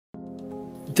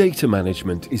Data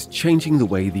management is changing the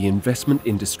way the investment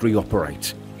industry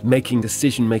operates, making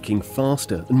decision-making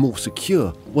faster and more secure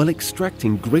while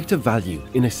extracting greater value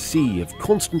in a sea of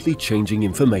constantly changing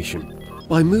information.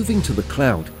 By moving to the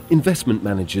cloud, investment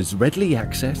managers readily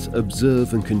access,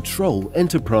 observe and control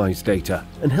enterprise data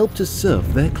and help to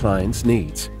serve their clients'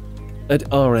 needs. At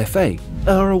RFA,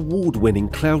 our award-winning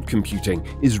cloud computing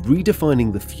is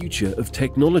redefining the future of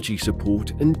technology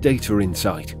support and data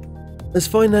insight. As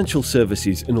financial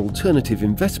services and alternative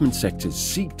investment sectors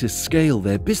seek to scale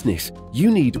their business,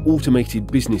 you need automated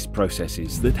business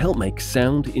processes that help make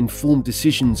sound, informed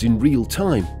decisions in real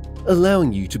time,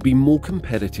 allowing you to be more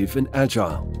competitive and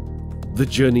agile. The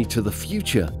journey to the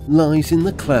future lies in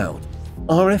the cloud.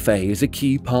 RFA is a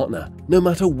key partner, no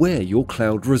matter where your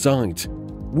cloud resides.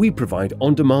 We provide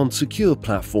on-demand secure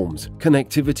platforms,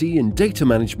 connectivity and data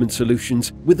management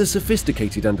solutions with a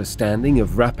sophisticated understanding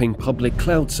of wrapping public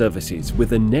cloud services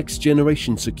with a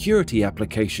next-generation security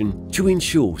application to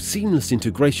ensure seamless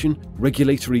integration,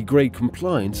 regulatory-grade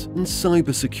compliance and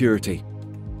cybersecurity.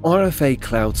 RFA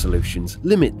cloud solutions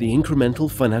limit the incremental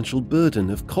financial burden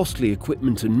of costly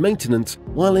equipment and maintenance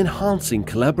while enhancing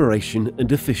collaboration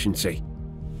and efficiency.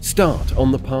 Start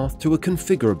on the path to a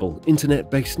configurable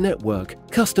internet-based network,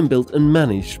 custom-built and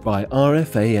managed by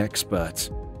RFA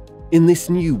experts. In this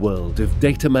new world of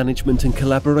data management and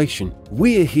collaboration,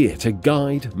 we're here to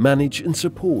guide, manage and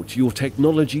support your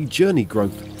technology journey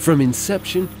growth from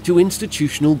inception to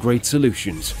institutional-grade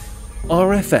solutions.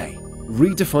 RFA,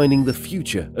 redefining the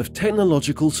future of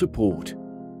technological support.